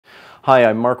Hi,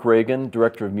 I'm Mark Reagan,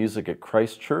 Director of Music at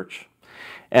Christ Church,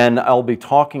 and I'll be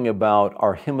talking about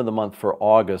our hymn of the month for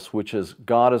August, which is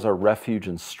God is our refuge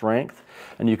and strength,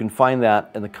 and you can find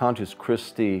that in the Cantus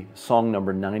Christi, song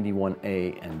number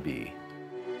 91A and B.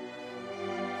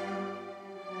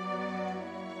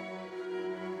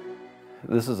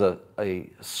 This is a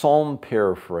psalm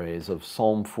paraphrase of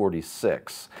Psalm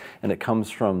 46, and it comes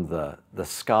from the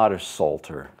Scottish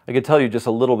Psalter. I could tell you just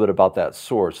a little bit about that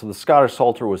source. So the Scottish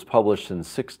Psalter was published in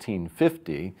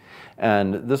 1650,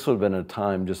 and this would have been a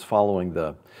time just following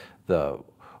the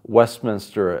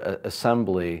Westminster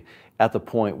Assembly at the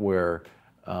point where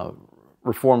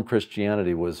Reformed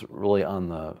Christianity was really on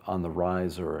the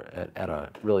rise, or at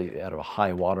a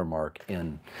high watermark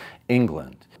in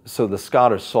England. So the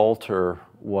Scottish Psalter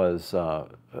was a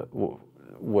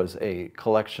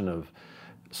collection of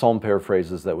psalm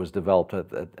paraphrases that was developed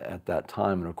at that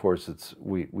time, and of course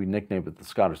we nicknamed it the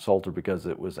Scottish Psalter because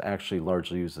it was actually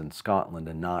largely used in Scotland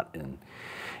and not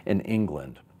in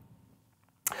England.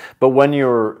 But when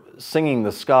you're singing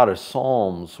the Scottish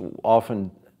Psalms,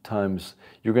 oftentimes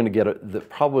you're going to get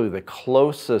probably the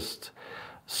closest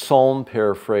psalm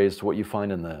paraphrase to what you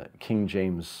find in the King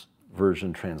James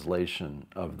Version translation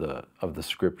of the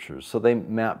scriptures. So they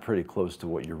map pretty close to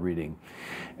what you're reading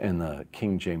in the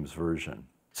King James Version.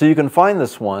 So you can find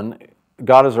this one,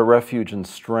 God is our refuge and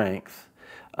strength,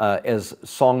 as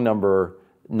song number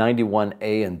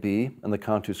 91A and B in the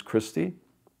Cantus Christi.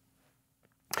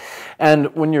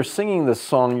 And when you're singing this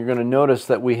song, you're going to notice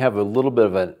that we have a little bit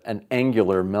of an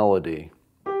angular melody.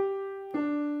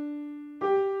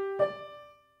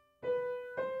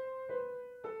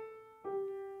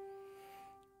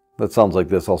 That sounds like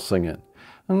this. I'll sing it.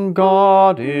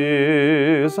 God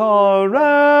is our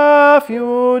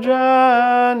refuge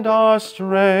and our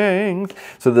strength.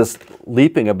 So this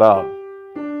leaping about.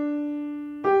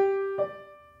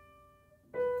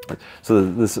 So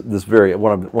this very,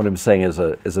 what I'm saying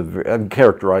I'm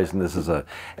characterizing this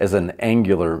as an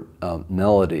angular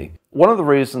melody. One of the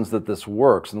reasons that this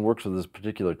works, and works with this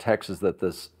particular text, is that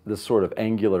this sort of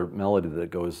angular melody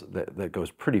that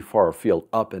goes pretty far afield,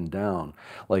 up and down,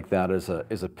 like that, is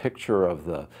a picture of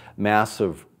the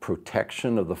massive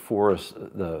protection of the forest,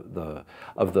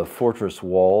 of the fortress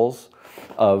walls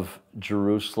of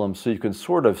Jerusalem. So you can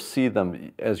sort of see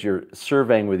them as you're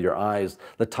surveying with your eyes.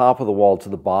 The top of the wall to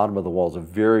the bottom of the wall is a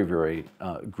very, very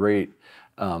great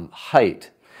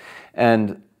height.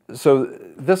 And so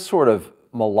this sort of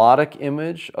melodic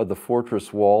image of the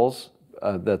fortress walls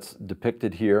that's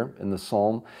depicted here in the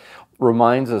psalm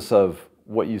reminds us of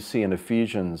what you see in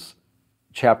Ephesians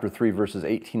chapter 3, verses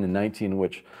 18 and 19,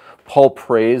 which Paul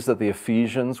prays that the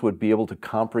Ephesians would be able to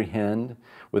comprehend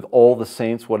with all the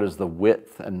saints what is the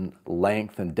width and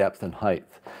length and depth and height,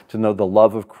 to know the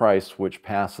love of Christ which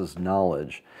passes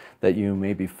knowledge, that you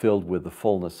may be filled with the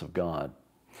fullness of God.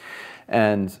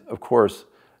 And of course,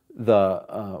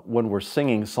 when we're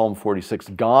singing Psalm 46,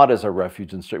 God is our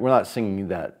refuge and strength, we're not singing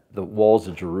that the walls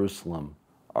of Jerusalem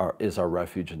is our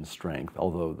refuge and strength,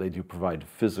 although they do provide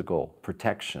physical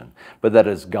protection, but that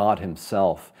is God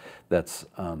Himself that's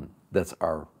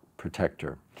our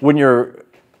protector. When you're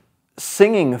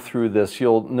singing through this,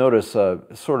 you'll notice a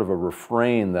sort of a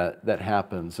refrain that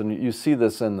happens, and you see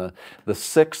this in the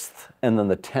 6th and then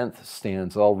the 10th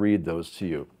stanza. I'll read those to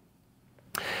you.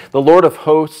 The Lord of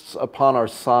hosts upon our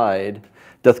side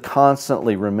doth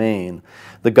constantly remain,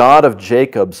 the God of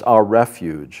Jacob's our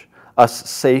refuge, us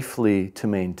safely to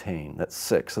maintain. That's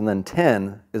 6. And then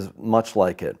 10 is much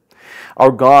like it. Our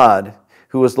God,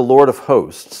 who is the Lord of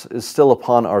hosts, is still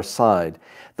upon our side.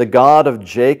 The God of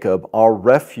Jacob, our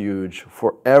refuge,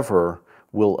 forever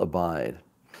will abide.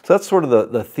 So that's sort of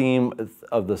the theme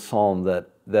of the psalm, that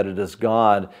it is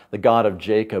God, the God of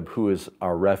Jacob, who is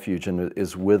our refuge and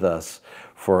is with us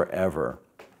forever.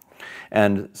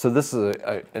 And so this is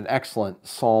an excellent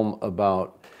psalm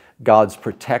about God's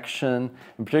protection,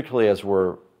 and particularly as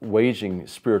we're waging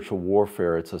spiritual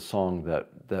warfare, it's a song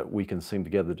that we can sing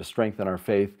together to strengthen our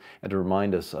faith and to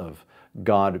remind us of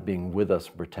God being with us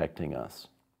and protecting us.